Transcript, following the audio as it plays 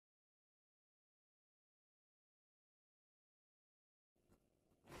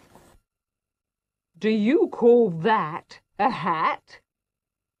Do you call that a hat?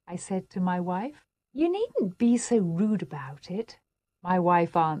 I said to my wife. You needn't be so rude about it, my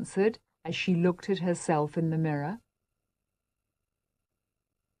wife answered as she looked at herself in the mirror.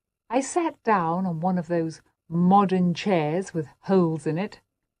 I sat down on one of those modern chairs with holes in it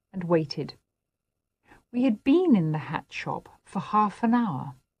and waited. We had been in the hat shop for half an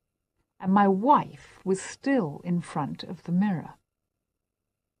hour, and my wife was still in front of the mirror.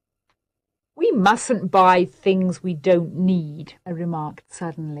 We mustn't buy things we don't need, I remarked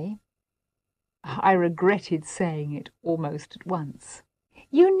suddenly. I regretted saying it almost at once.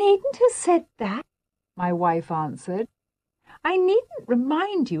 You needn't have said that, my wife answered. I needn't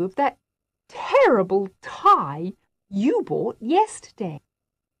remind you of that terrible tie you bought yesterday.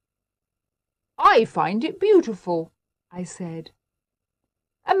 I find it beautiful, I said.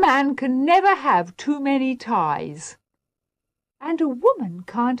 A man can never have too many ties. And a woman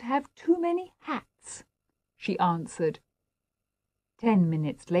can't have too many hats, she answered. 10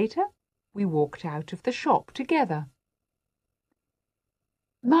 minutes later, we walked out of the shop together.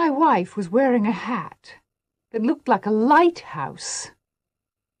 My wife was wearing a hat that looked like a lighthouse.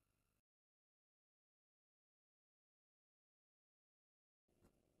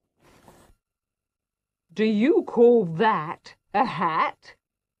 Do you call that a hat?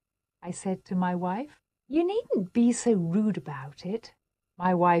 I said to my wife. You needn't be so rude about it,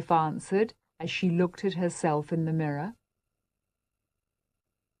 my wife answered as she looked at herself in the mirror.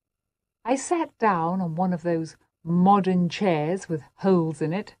 I sat down on one of those modern chairs with holes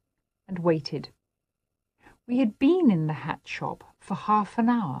in it and waited. We had been in the hat shop for half an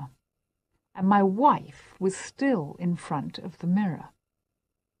hour, and my wife was still in front of the mirror.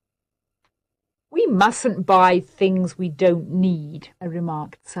 We mustn't buy things we don't need, I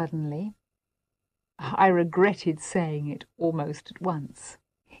remarked suddenly. I regretted saying it almost at once.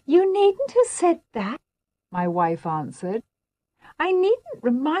 You needn't have said that, my wife answered. I needn't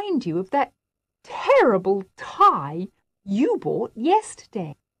remind you of that terrible tie you bought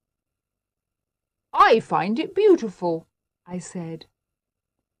yesterday. I find it beautiful, I said.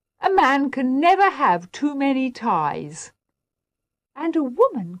 A man can never have too many ties. And a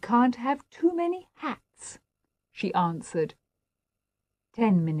woman can't have too many hats, she answered.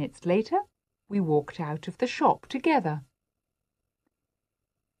 10 minutes later, we walked out of the shop together.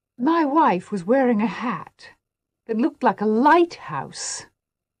 My wife was wearing a hat that looked like a lighthouse.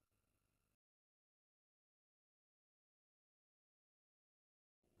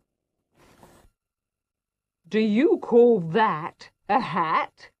 Do you call that a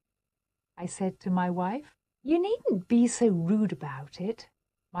hat? I said to my wife. You needn't be so rude about it,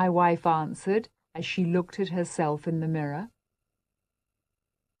 my wife answered as she looked at herself in the mirror.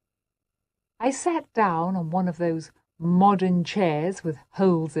 I sat down on one of those modern chairs with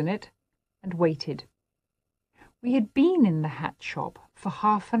holes in it and waited. We had been in the hat shop for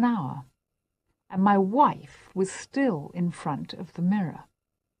half an hour, and my wife was still in front of the mirror.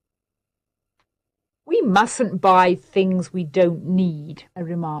 We mustn't buy things we don't need, I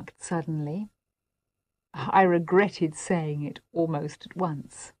remarked suddenly. I regretted saying it almost at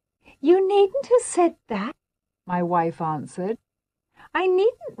once. You needn't have said that, my wife answered. I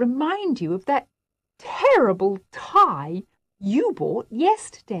needn't remind you of that terrible tie you bought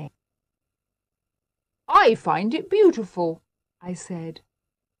yesterday. I find it beautiful, I said.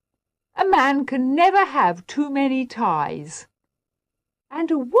 A man can never have too many ties. And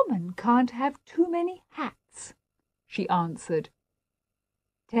a woman can't have too many hats, she answered.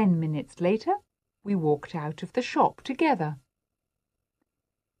 10 minutes later, we walked out of the shop together.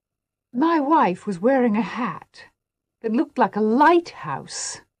 My wife was wearing a hat that looked like a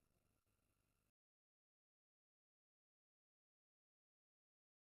lighthouse.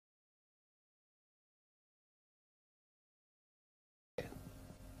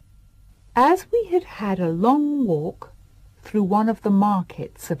 As we had had a long walk through one of the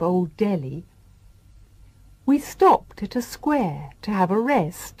markets of Old Delhi, we stopped at a square to have a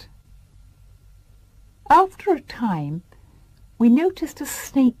rest. After a time, we noticed a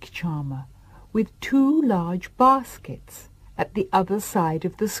snake charmer with 2 large baskets at the other side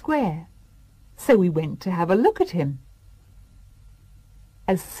of the square, so we went to have a look at him.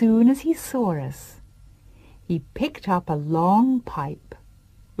 As soon as he saw us, he picked up a long pipe,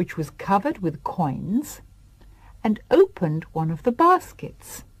 which was covered with coins, and opened one of the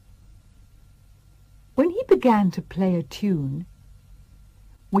baskets. When he began to play a tune,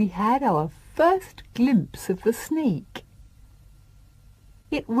 we had our first glimpse of the snake.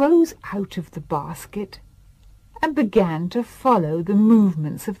 It rose out of the basket and began to follow the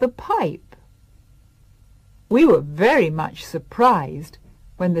movements of the pipe. We were very much surprised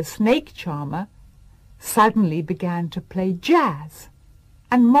when the snake charmer suddenly began to play jazz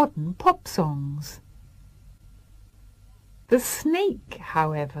and modern pop songs. The snake,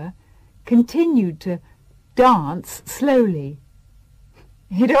 however, continued to dance slowly.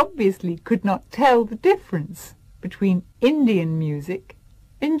 It obviously could not tell the difference between Indian music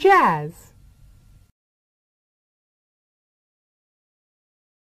and jazz.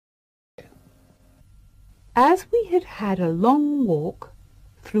 As we had had a long walk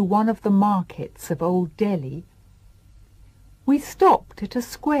through one of the markets of Old Delhi, we stopped at a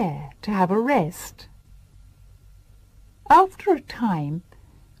square to have a rest. After a time,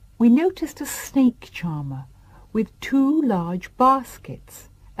 we noticed a snake charmer with 2 large baskets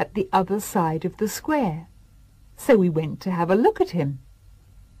at the other side of the square, so we went to have a look at him.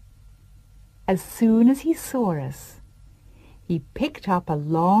 As soon as he saw us, he picked up a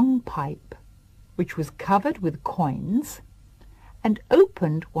long pipe, which was covered with coins, and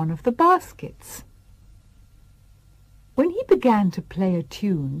opened one of the baskets. When he began to play a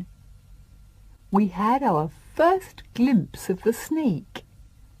tune, we had our first glimpse of the snake.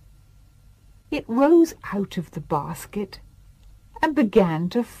 It rose out of the basket and began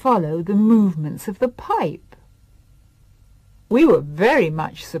to follow the movements of the pipe. We were very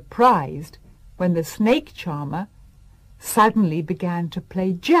much surprised when the snake charmer suddenly began to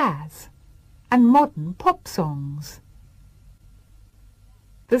play jazz and modern pop songs.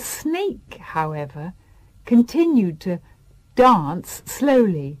 The snake, however, continued to dance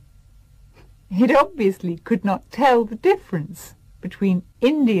slowly. It obviously could not tell the difference between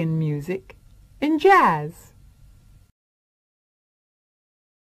Indian music and jazz.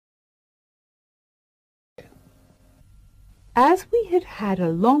 As we had had a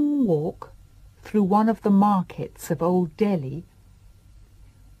long walk through one of the markets of Old Delhi,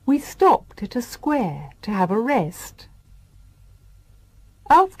 we stopped at a square to have a rest.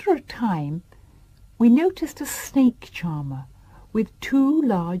 After a time, we noticed a snake charmer with 2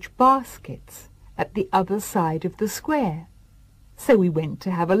 large baskets at the other side of the square, so we went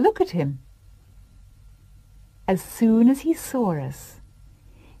to have a look at him. As soon as he saw us,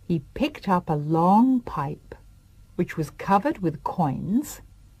 he picked up a long pipe, which was covered with coins,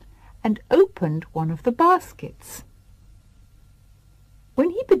 and opened one of the baskets.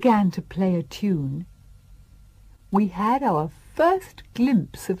 When he began to play a tune, we had our first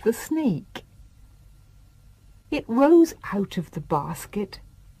glimpse of the snake. It rose out of the basket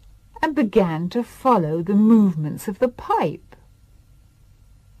and began to follow the movements of the pipe.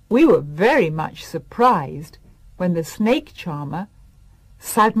 We were very much surprised when the snake charmer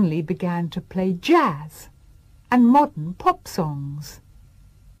suddenly began to play jazz and modern pop songs.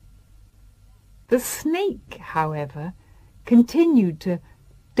 The snake, however, continued to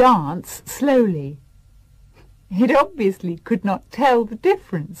dance slowly. It obviously could not tell the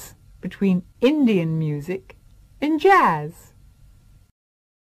difference between Indian music and jazz.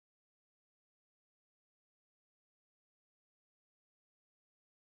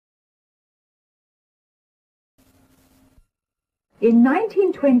 In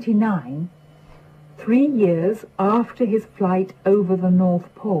 1929, 3 years after his flight over the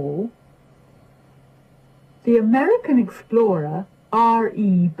North Pole, the American explorer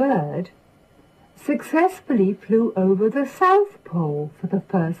R.E. Byrd successfully flew over the South Pole for the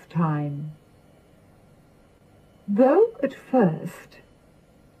first time. Though at first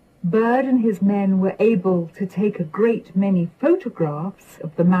Byrd and his men were able to take a great many photographs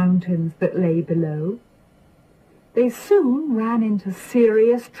of the mountains that lay below, they soon ran into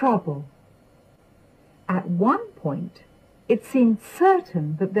serious trouble. At one point, it seemed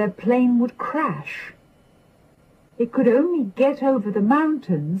certain that their plane would crash. It could only get over the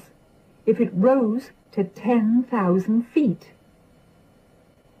mountains if it rose to 10,000 feet.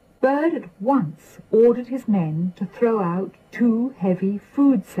 Byrd at once ordered his men to throw out 2 heavy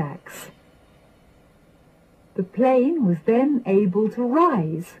food sacks. The plane was then able to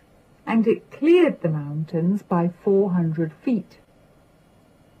rise, and it cleared the mountains by 400 feet.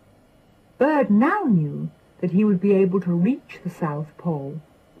 Byrd now knew that he would be able to reach the South Pole,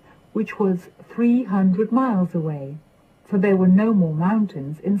 which was 300 miles away, for there were no more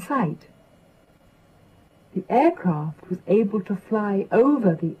mountains in sight. The aircraft was able to fly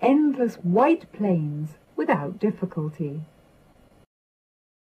over the endless white plains without difficulty.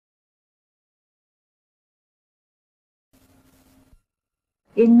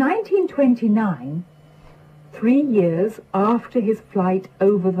 In 1929, 3 years after his flight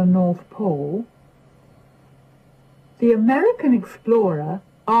over the North Pole, the American explorer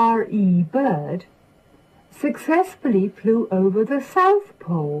R.E. Byrd successfully flew over the South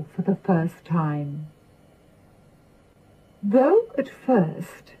Pole for the first time. Though at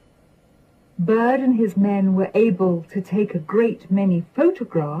first Bird and his men were able to take a great many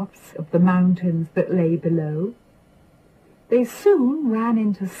photographs of the mountains that lay below. They soon ran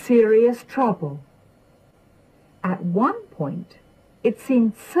into serious trouble. At one point, it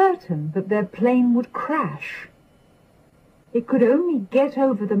seemed certain that their plane would crash. It could only get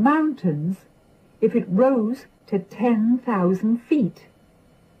over the mountains if it rose to 10,000 feet.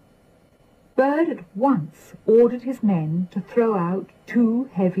 Bird at once ordered his men to throw out 2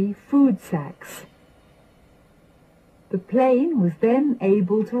 heavy food sacks. The plane was then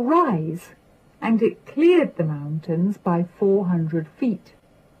able to rise, and it cleared the mountains by 400 feet.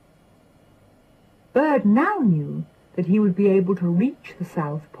 Bird now knew that he would be able to reach the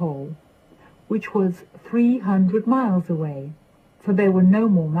South Pole, which was 300 miles away, for there were no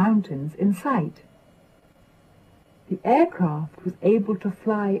more mountains in sight. The aircraft was able to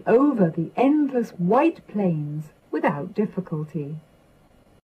fly over the endless white plains without difficulty.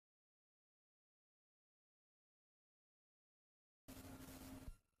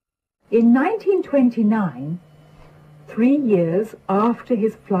 In 1929, 3 years after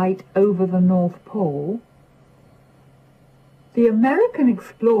his flight over the North Pole, the American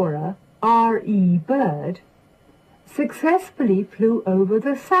explorer R.E. Bird successfully flew over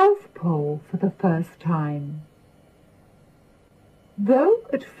the South Pole for the first time. Though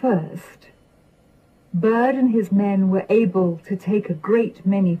at first Bird and his men were able to take a great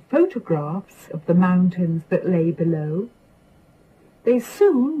many photographs of the mountains that lay below, they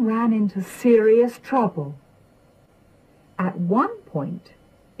soon ran into serious trouble. At one point,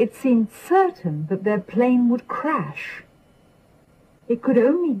 it seemed certain that their plane would crash. It could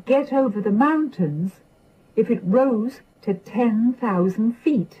only get over the mountains if it rose to 10,000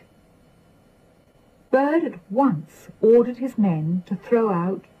 feet. Bird at once ordered his men to throw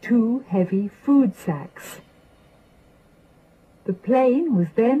out 2 heavy food sacks. The plane was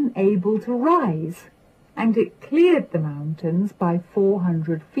then able to rise, and it cleared the mountains by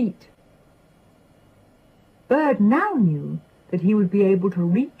 400 feet. Bird now knew that he would be able to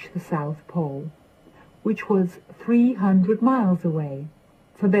reach the South Pole, which was 300 miles away,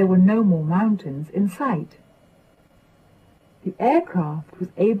 for there were no more mountains in sight. The aircraft was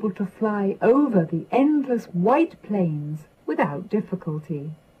able to fly over the endless white plains without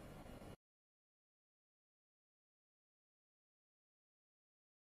difficulty.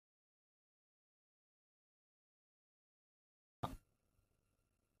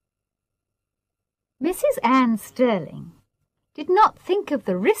 Mrs. Anne Sterling did not think of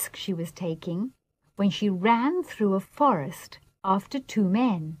the risk she was taking when she ran through a forest after 2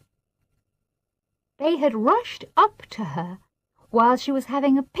 men. They had rushed up to her while she was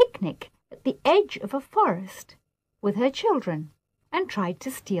having a picnic at the edge of a forest with her children and tried to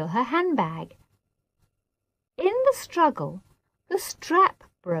steal her handbag. In the struggle, the strap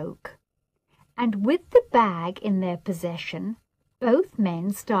broke, and with the bag in their possession, both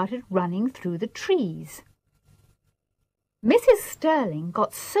men started running through the trees. Mrs. Sterling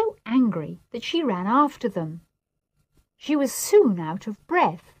got so angry that she ran after them. She was soon out of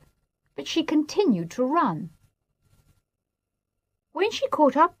breath, but she continued to run. When she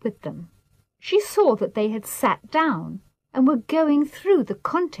caught up with them, she saw that they had sat down and were going through the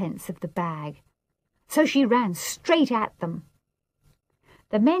contents of the bag, so she ran straight at them.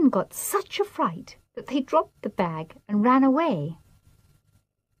 The men got such a fright that they dropped the bag and ran away.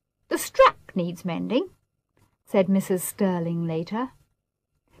 "The strap needs mending," said Mrs. Sterling later,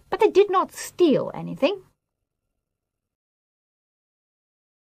 "but they did not steal anything."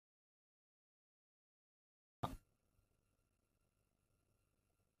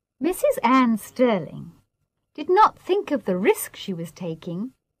 Mrs. Anne Sterling did not think of the risk she was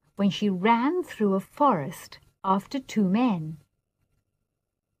taking when she ran through a forest after 2 men.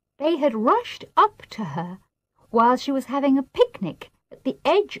 They had rushed up to her while she was having a picnic at the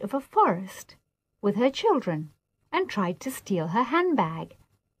edge of a forest with her children and tried to steal her handbag.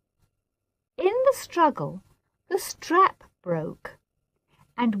 In the struggle, the strap broke,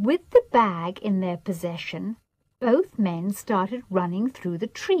 and with the bag in their possession, both men started running through the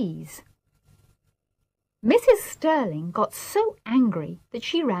trees. Mrs. Sterling got so angry that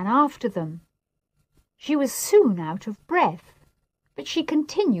she ran after them. She was soon out of breath, but she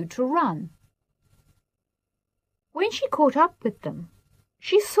continued to run. When she caught up with them,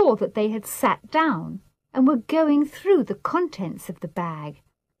 she saw that they had sat down and were going through the contents of the bag,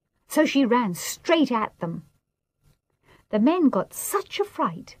 so she ran straight at them. The men got such a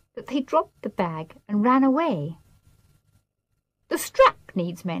fright that they dropped the bag and ran away. "The strap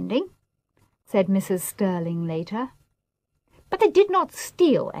needs mending," said Mrs. Sterling later, "but they did not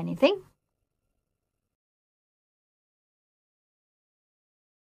steal anything."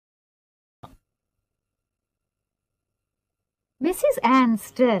 Mrs. Anne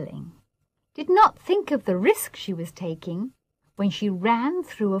Sterling did not think of the risk she was taking when she ran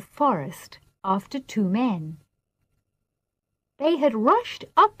through a forest after two men. They had rushed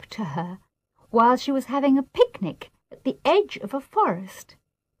up to her while she was having a picnic at the edge of a forest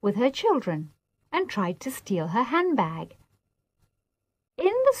with her children and tried to steal her handbag. In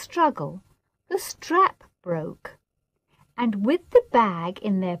the struggle, the strap broke, and with the bag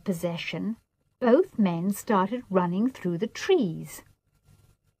in their possession, both men started running through the trees.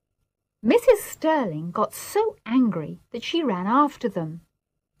 Mrs. Sterling got so angry that she ran after them.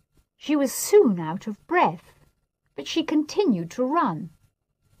 She was soon out of breath, but she continued to run.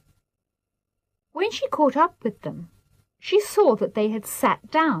 When she caught up with them, she saw that they had sat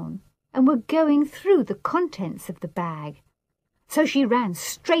down and were going through the contents of the bag, so she ran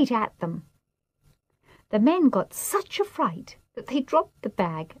straight at them. The men got such a fright that they dropped the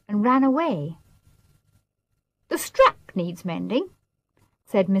bag and ran away. "The strap needs mending,"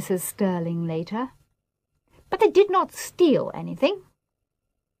 said Mrs. Sterling later, "but they did not steal anything."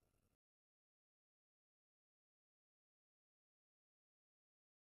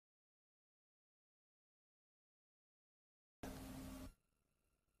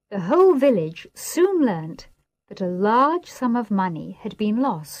 The whole village soon learnt that a large sum of money had been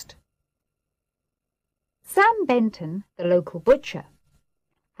lost. Sam Benton, the local butcher,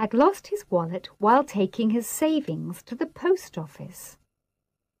 had lost his wallet while taking his savings to the post office.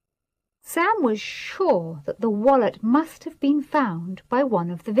 Sam was sure that the wallet must have been found by one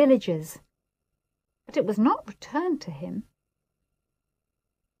of the villagers, but it was not returned to him.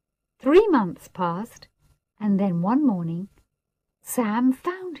 3 months passed, and then one morning, Sam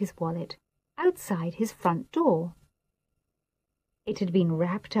found his wallet outside his front door. It had been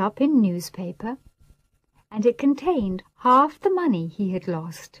wrapped up in newspaper, and it contained half the money he had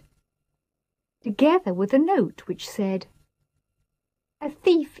lost, together with a note which said, "A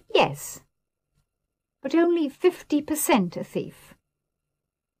thief, yes, but only 50% a thief."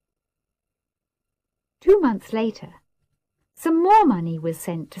 2 months later, some more money was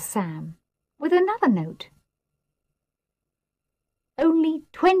sent to Sam, with another note. "Only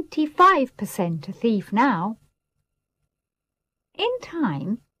 25% a thief now." In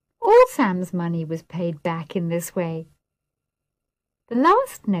time, all Sam's money was paid back in this way. The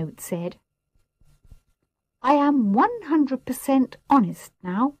last note said, "I am 100% honest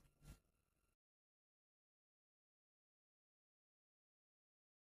now."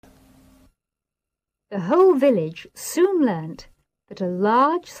 The whole village soon learnt that a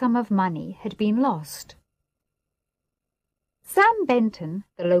large sum of money had been lost. Sam Benton,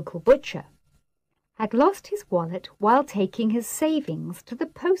 the local butcher, had lost his wallet while taking his savings to the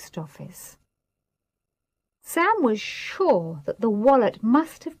post office. Sam was sure that the wallet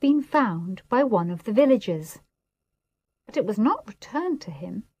must have been found by one of the villagers, but it was not returned to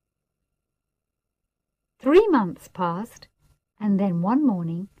him. 3 months passed, and then one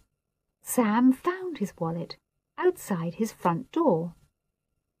morning, Sam found his wallet outside his front door.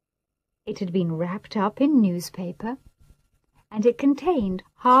 It had been wrapped up in newspaper, and it contained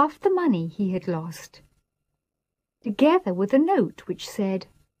half the money he had lost, together with a note which said,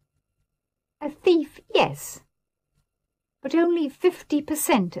 "A thief, yes, but only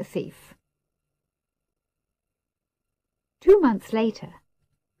 50% a thief." 2 months later,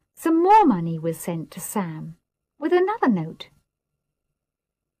 some more money was sent to Sam, with another note.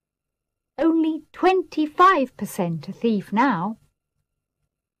 "Only 25% a thief now."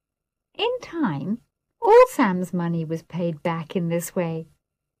 In time, all Sam's money was paid back in this way.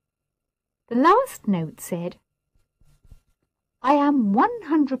 The last note said, "I am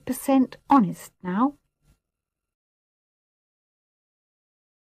 100% honest now."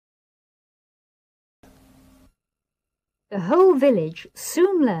 The whole village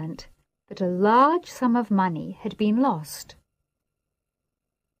soon learnt that a large sum of money had been lost.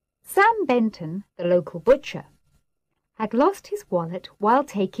 Sam Benton, the local butcher, had lost his wallet while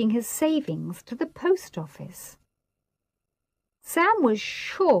taking his savings to the post office. Sam was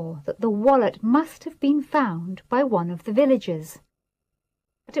sure that the wallet must have been found by one of the villagers,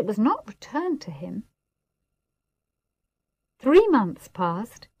 but it was not returned to him. 3 months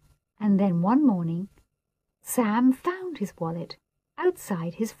passed, and then one morning, Sam found his wallet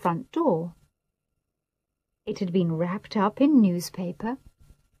outside his front door. It had been wrapped up in newspaper,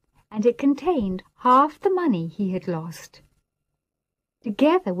 and it contained half the money he had lost,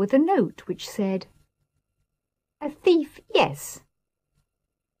 together with a note which said, "A thief, yes,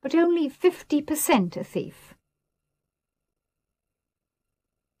 but only 50% a thief."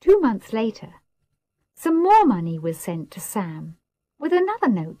 2 months later, some more money was sent to Sam, with another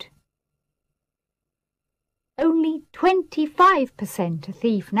note. only 25% a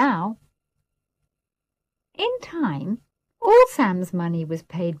thief now. In time, all Sam's money was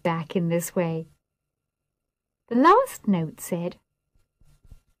paid back in this way. The last note said,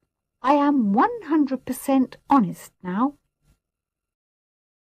 "I am 100% honest now."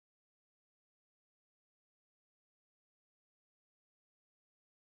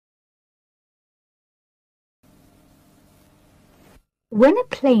 When a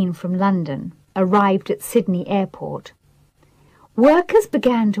plane from London arrived at Sydney Airport, workers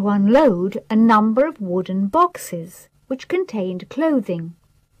began to unload a number of wooden boxes which contained clothing.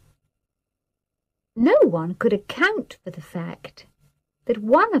 No one could account for the fact that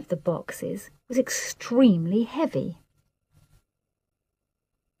one of the boxes was extremely heavy.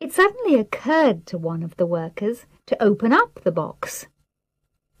 It suddenly occurred to one of the workers to open up the box.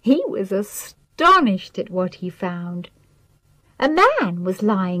 He was astonished at what he found. A man was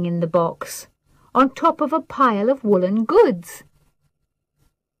lying in the box, on top of a pile of woolen goods.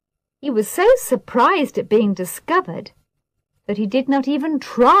 He was so surprised at being discovered that he did not even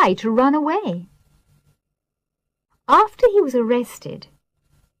try to run away. After he was arrested,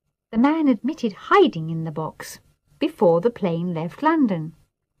 the man admitted hiding in the box before the plane left London.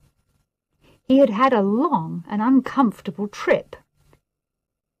 He had had a long and uncomfortable trip,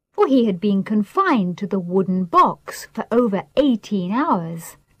 for he had been confined to the wooden box for over 18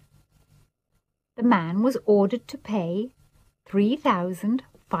 hours. The man was ordered to pay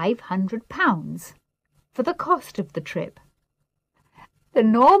 £3,500 for the cost of the trip. The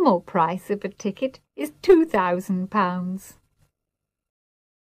normal price of a ticket is £2,000.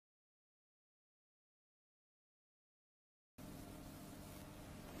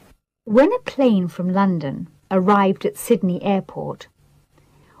 When a plane from London arrived at Sydney Airport,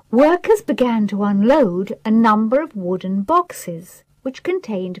 workers began to unload a number of wooden boxes which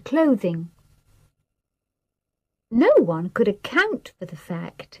contained clothing. No one could account for the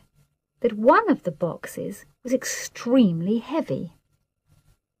fact that one of the boxes was extremely heavy.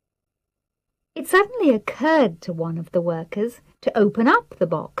 It suddenly occurred to one of the workers to open up the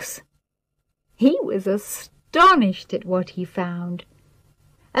box. He was astonished at what he found.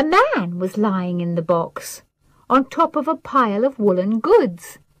 A man was lying in the box, on top of a pile of woolen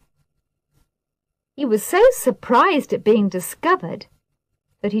goods. He was so surprised at being discovered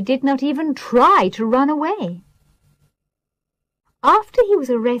that he did not even try to run away. After he was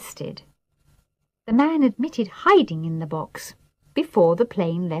arrested, the man admitted hiding in the box before the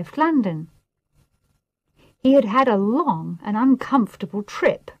plane left London. He had had a long and uncomfortable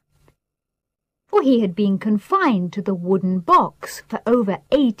trip, for he had been confined to the wooden box for over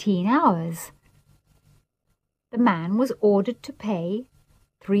 18 hours. The man was ordered to pay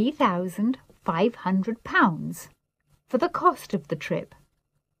 £3,500 for the cost of the trip.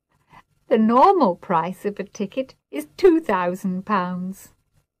 The normal price of a ticket is £2,000.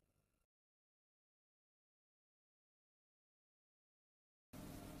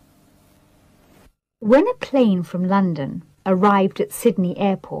 When a plane from London arrived at Sydney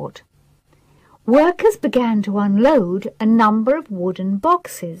Airport, workers began to unload a number of wooden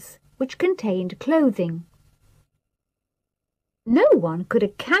boxes which contained clothing. No one could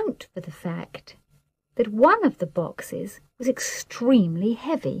account for the fact that one of the boxes was extremely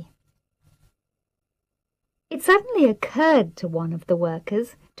heavy. It suddenly occurred to one of the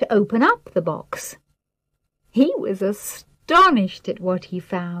workers to open up the box. He was astonished at what he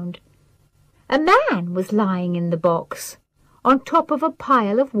found. A man was lying in the box, on top of a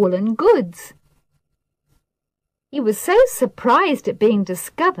pile of woolen goods. He was so surprised at being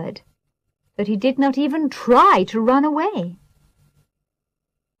discovered that he did not even try to run away.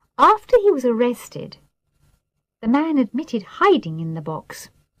 After he was arrested, the man admitted hiding in the box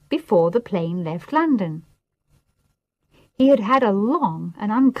before the plane left London. He had had a long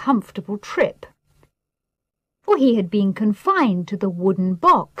and uncomfortable trip, for he had been confined to the wooden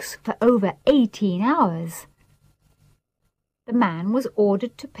box for over 18 hours. The man was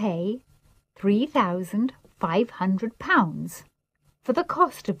ordered to pay £3,500 for the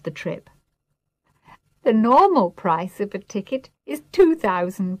cost of the trip. The normal price of a ticket is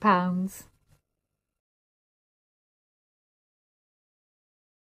 £2,000.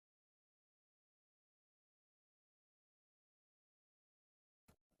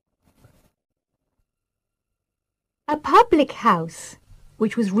 A public house,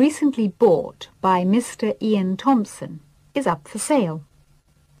 which was recently bought by Mr. Ian Thompson, is up for sale.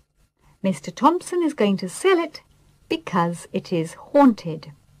 Mr. Thompson is going to sell it because it is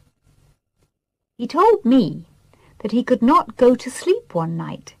haunted. He told me that he could not go to sleep one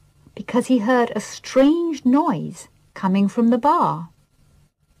night because he heard a strange noise coming from the bar.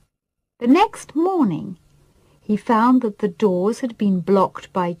 The next morning, he found that the doors had been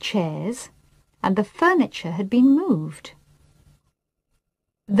blocked by chairs and the furniture had been moved.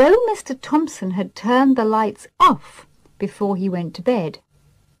 Though Mr. Thompson had turned the lights off before he went to bed,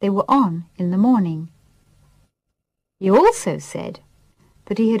 they were on in the morning. He also said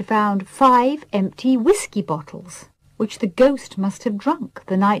that he had found 5 empty whiskey bottles, which the ghost must have drunk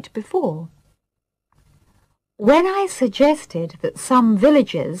the night before. When I suggested that some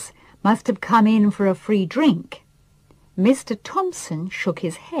villagers must have come in for a free drink, Mr. Thompson shook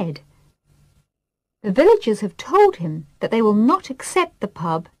his head. The villagers have told him that they will not accept the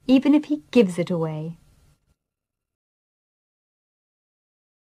pub even if he gives it away.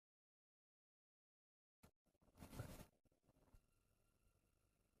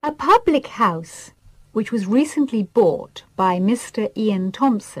 A public house, which was recently bought by Mr. Ian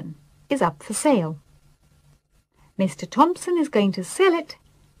Thompson, is up for sale. Mr. Thompson is going to sell it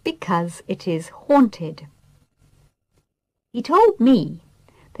because it is haunted. He told me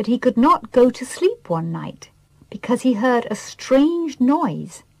that he could not go to sleep one night because he heard a strange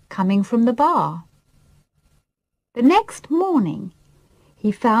noise coming from the bar. The next morning,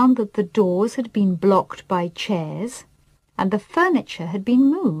 he found that the doors had been blocked by chairs and the furniture had been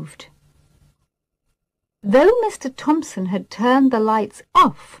moved. Though Mr. Thompson had turned the lights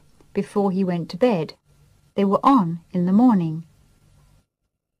off before he went to bed, they were on in the morning.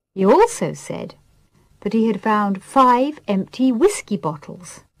 He also said that he had found 5 empty whiskey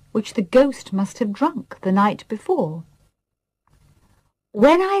bottles, which the ghost must have drunk the night before.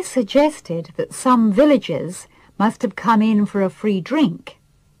 When I suggested that some villagers must have come in for a free drink,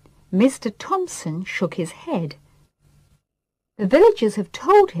 Mr. Thompson shook his head. The villagers have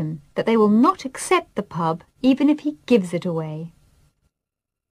told him that they will not accept the pub even if he gives it away.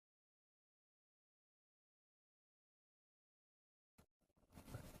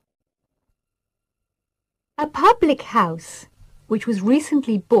 A public house, which was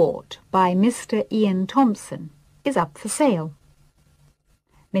recently bought by Mr. Ian Thompson, is up for sale.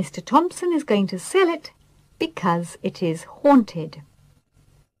 Mr. Thompson is going to sell it because it is haunted.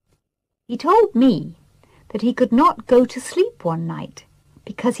 He told me that he could not go to sleep one night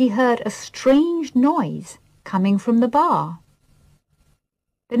because he heard a strange noise coming from the bar.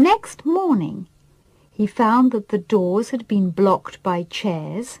 The next morning, he found that the doors had been blocked by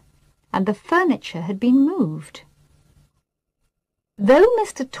chairs and the furniture had been moved. Though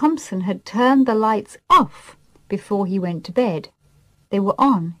Mr. Thompson had turned the lights off before he went to bed, they were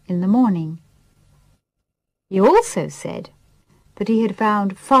on in the morning. He also said that he had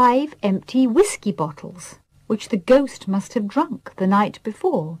found 5 empty whiskey bottles, which the ghost must have drunk the night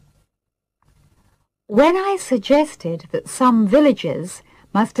before. When I suggested that some villagers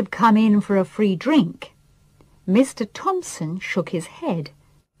must have come in for a free drink, Mr. Thompson shook his head.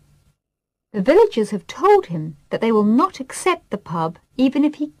 The villagers have told him that they will not accept the pub even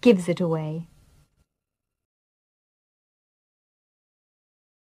if he gives it away.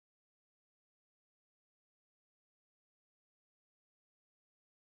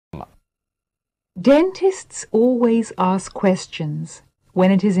 Dentists always ask questions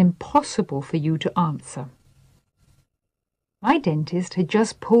when it is impossible for you to answer. My dentist had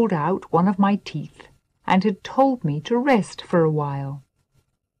just pulled out one of my teeth and had told me to rest for a while.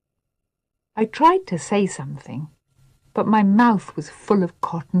 I tried to say something, but my mouth was full of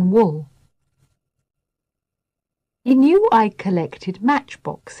cotton wool. He knew I collected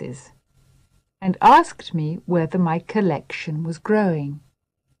matchboxes and asked me whether my collection was growing.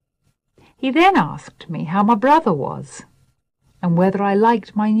 He then asked me how my brother was and whether I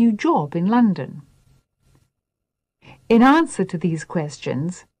liked my new job in London. In answer to these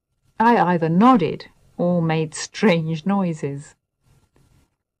questions, I either nodded or made strange noises.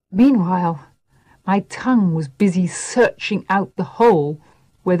 Meanwhile, my tongue was busy searching out the hole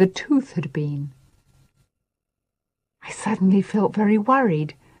where the tooth had been. I suddenly felt very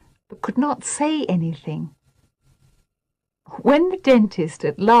worried, but could not say anything. When the dentist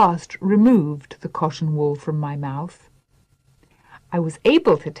at last removed the cotton wool from my mouth, I was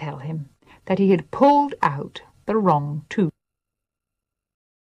able to tell him that he had pulled out the wrong tooth.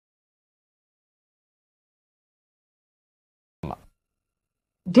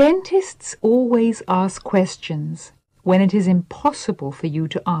 Dentists always ask questions when it is impossible for you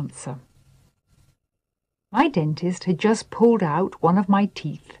to answer. My dentist had just pulled out one of my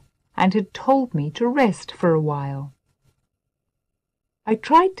teeth and had told me to rest for a while. I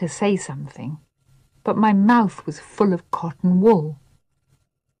tried to say something, but my mouth was full of cotton wool.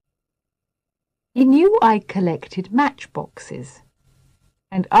 He knew I collected matchboxes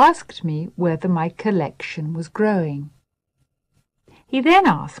and asked me whether my collection was growing. He then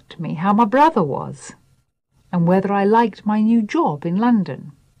asked me how my brother was and whether I liked my new job in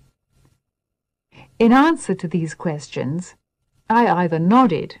London. In answer to these questions, I either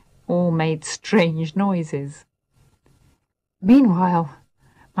nodded or made strange noises. Meanwhile,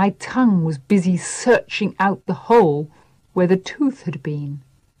 my tongue was busy searching out the hole where the tooth had been.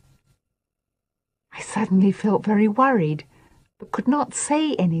 I suddenly felt very worried, but could not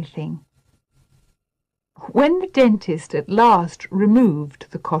say anything. When the dentist at last removed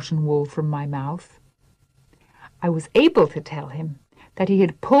the cotton wool from my mouth, I was able to tell him that he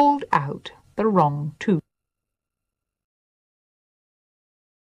had pulled out the wrong tooth.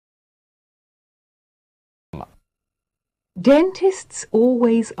 Dentists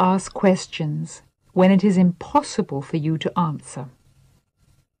always ask questions when it is impossible for you to answer.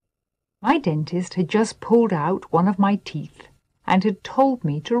 My dentist had just pulled out one of my teeth and had told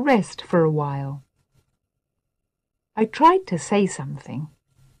me to rest for a while. I tried to say something,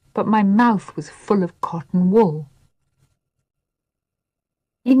 but my mouth was full of cotton wool.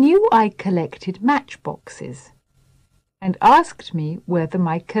 He knew I collected matchboxes and asked me whether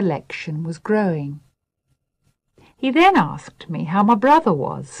my collection was growing. He then asked me how my brother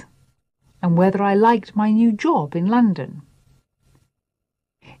was and whether I liked my new job in London.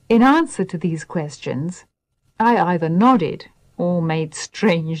 In answer to these questions, I either nodded or made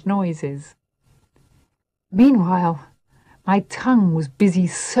strange noises. Meanwhile, my tongue was busy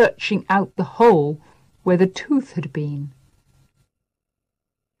searching out the hole where the tooth had been.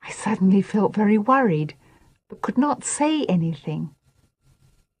 I suddenly felt very worried, but could not say anything.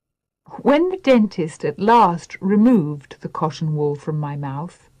 When the dentist at last removed the cotton wool from my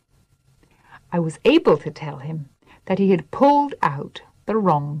mouth, I was able to tell him that he had pulled out the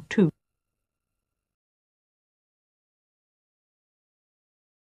wrong tooth.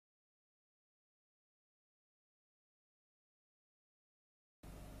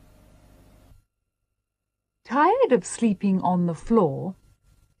 Tired of sleeping on the floor,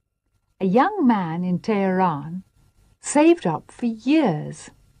 a young man in Tehran saved up for years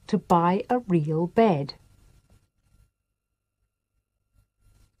to buy a real bed.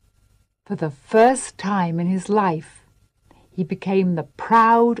 For the first time in his life, he became the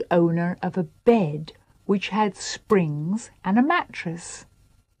proud owner of a bed which had springs and a mattress.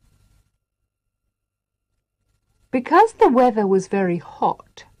 Because the weather was very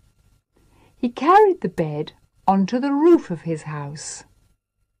hot, he carried the bed onto the roof of his house.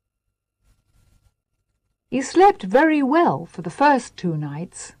 He slept very well for the first 2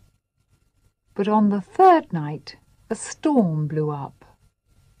 nights, but on the 3rd night a storm blew up.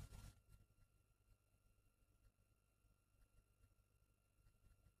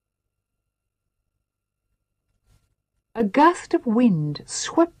 A gust of wind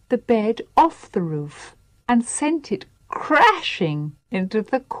swept the bed off the roof and sent it crashing into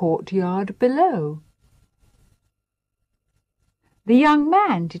the courtyard below. The young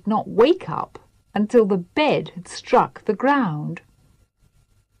man did not wake up until the bed had struck the ground.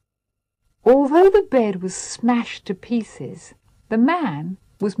 Although the bed was smashed to pieces, the man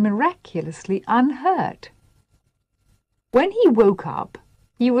was miraculously unhurt. When he woke up,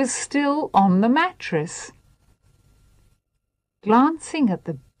 he was still on the mattress. Glancing at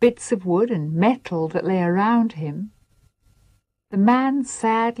the bits of wood and metal that lay around him, the man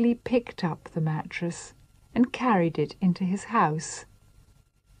sadly picked up the mattress and carried it into his house.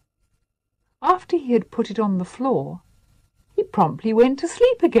 After he had put it on the floor, he promptly went to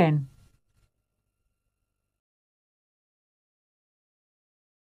sleep again.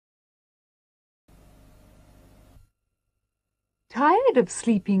 Tired of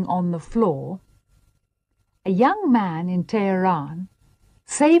sleeping on the floor, a young man in Tehran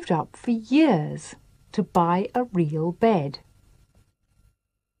saved up for years to buy a real bed.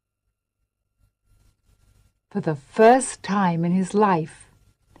 For the first time in his life,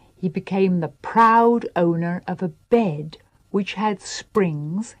 he became the proud owner of a bed which had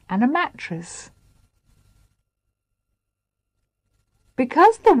springs and a mattress.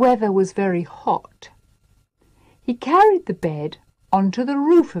 Because the weather was very hot, he carried the bed onto the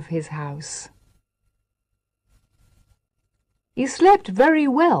roof of his house. He slept very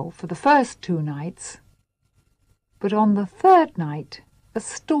well for the first 2 nights, but on the 3rd night a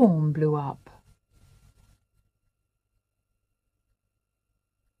storm blew up.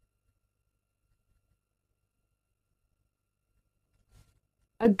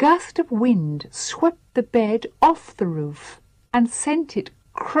 A gust of wind swept the bed off the roof and sent it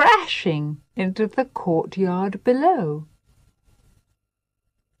crashing into the courtyard below.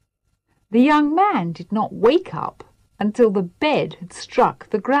 The young man did not wake up until the bed had struck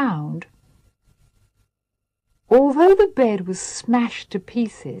the ground. Although the bed was smashed to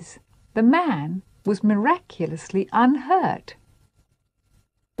pieces, the man was miraculously unhurt.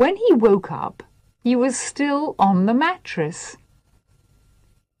 When he woke up, he was still on the mattress.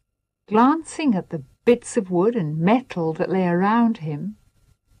 Glancing at the bits of wood and metal that lay around him,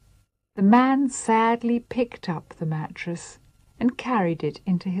 the man sadly picked up the mattress and carried it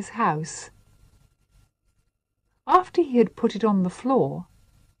into his house. After he had put it on the floor,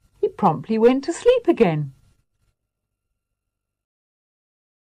 he promptly went to sleep again.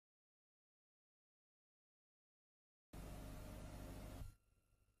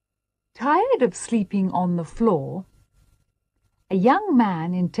 Tired of sleeping on the floor, a young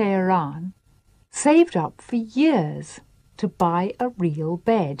man in Tehran saved up for years to buy a real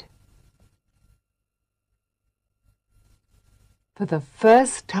bed. For the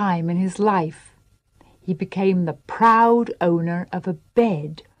first time in his life, he became the proud owner of a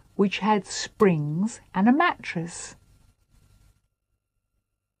bed which had springs and a mattress.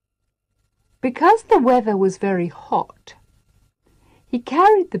 Because the weather was very hot, he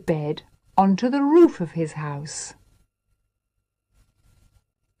carried the bed onto the roof of his house.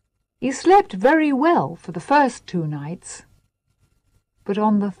 He slept very well for the first 2 nights, but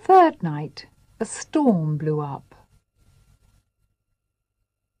on the 3rd night a storm blew up.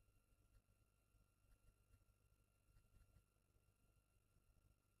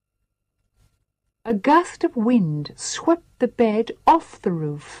 A gust of wind swept the bed off the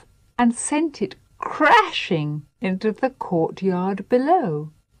roof and sent it crashing into the courtyard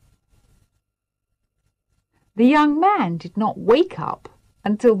below. The young man did not wake up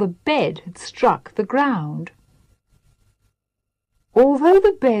until the bed had struck the ground. Although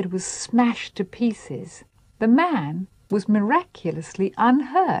the bed was smashed to pieces, the man was miraculously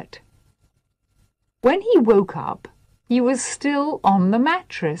unhurt. When he woke up, he was still on the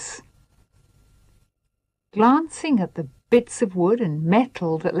mattress. Glancing at the bits of wood and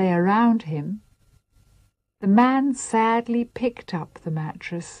metal that lay around him, the man sadly picked up the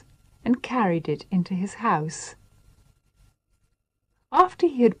mattress and carried it into his house. After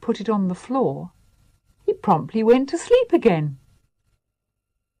he had put it on the floor, he promptly went to sleep again.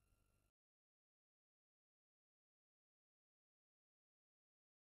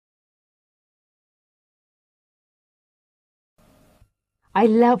 I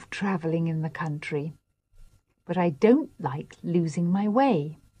love travelling in the country, but I don't like losing my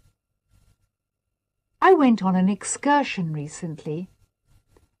way. I went on an excursion recently,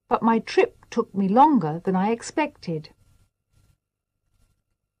 but my trip took me longer than I expected.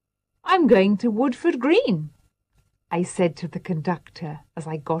 "I'm going to Woodford Green," I said to the conductor as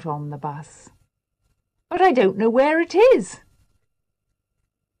I got on the bus. "But I don't know where it is."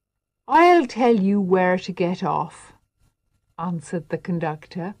 "I'll tell you where to get off," answered the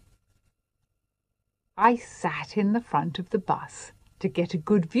conductor. I sat in the front of the bus to get a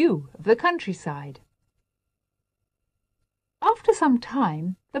good view of the countryside. After some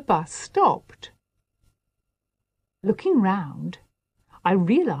time, the bus stopped. Looking round, I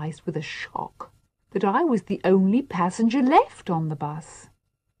realised with a shock that I was the only passenger left on the bus.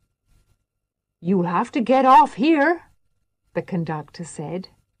 "You'll have to get off here," the conductor said.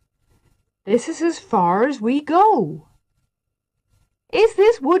 "This is as far as we go." "Is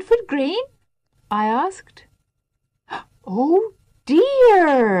this Woodford Green?" I asked. "Oh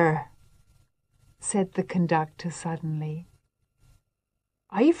dear," said the conductor suddenly.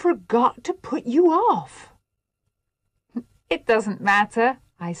 "I forgot to put you off." "It doesn't matter,"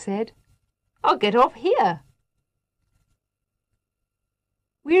 I said. "I'll get off here."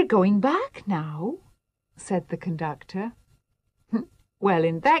 "We're going back now," said the conductor. "Well,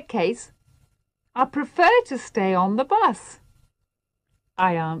 in that case, I prefer to stay on the bus,"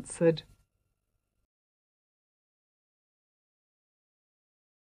 I answered.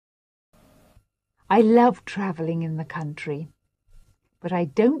 I love travelling in the country, but I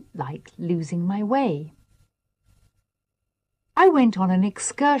don't like losing my way. I went on an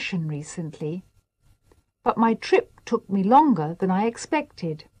excursion recently, but my trip took me longer than I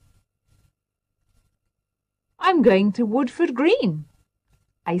expected. "I'm going to Woodford Green,"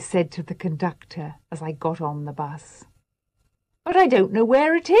 I said to the conductor as I got on the bus. "But I don't know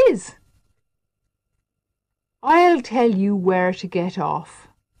where it is." "I'll tell you where to get off,"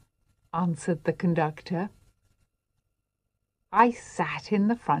 answered the conductor. I sat in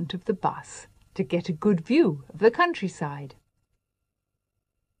the front of the bus to get a good view of the countryside.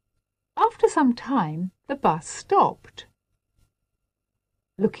 After some time, the bus stopped.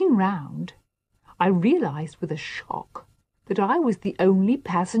 Looking round, I realised with a shock that I was the only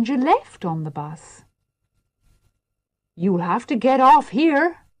passenger left on the bus. "You'll have to get off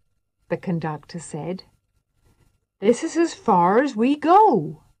here," the conductor said. "This is as far as we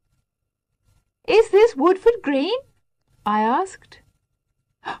go." Is this Woodford Green? I asked.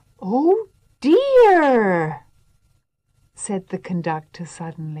 Oh dear, said the conductor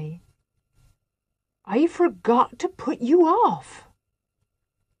suddenly. I forgot to put you off.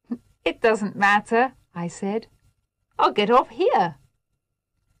 It doesn't matter, I said. I'll get off here.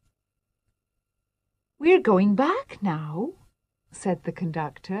 We're going back now, said the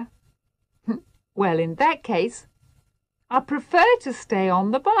conductor. Well, in that case, I prefer to stay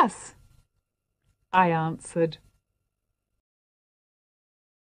on the bus, I answered.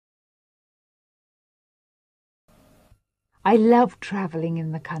 I love travelling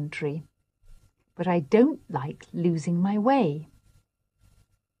in the country, but I don't like losing my way.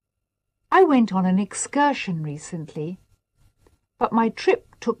 I went on an excursion recently, but my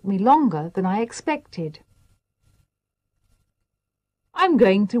trip took me longer than I expected. I'm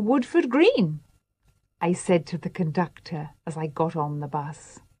going to Woodford Green, I said to the conductor as I got on the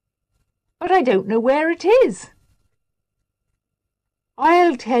bus. But I don't know where it is.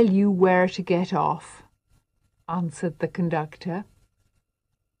 I'll tell you where to get off, answered the conductor.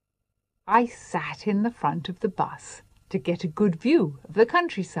 I sat in the front of the bus to get a good view of the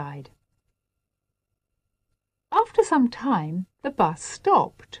countryside. After some time, the bus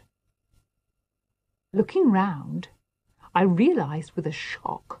stopped. Looking round, I realised with a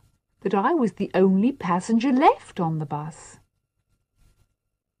shock that I was the only passenger left on the bus.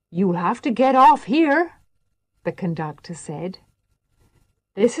 You'll have to get off here, the conductor said.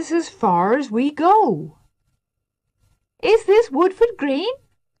 This is as far as we go. Is this Woodford Green?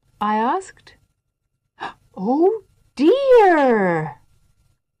 I asked. Oh dear,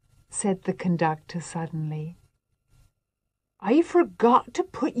 said the conductor suddenly. I forgot to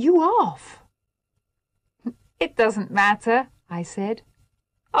put you off. It doesn't matter, I said.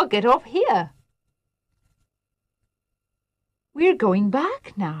 I'll get off here. We're going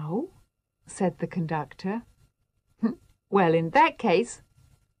back now, said the conductor. Well, in that case,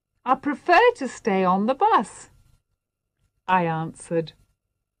 I prefer to stay on the bus, I answered.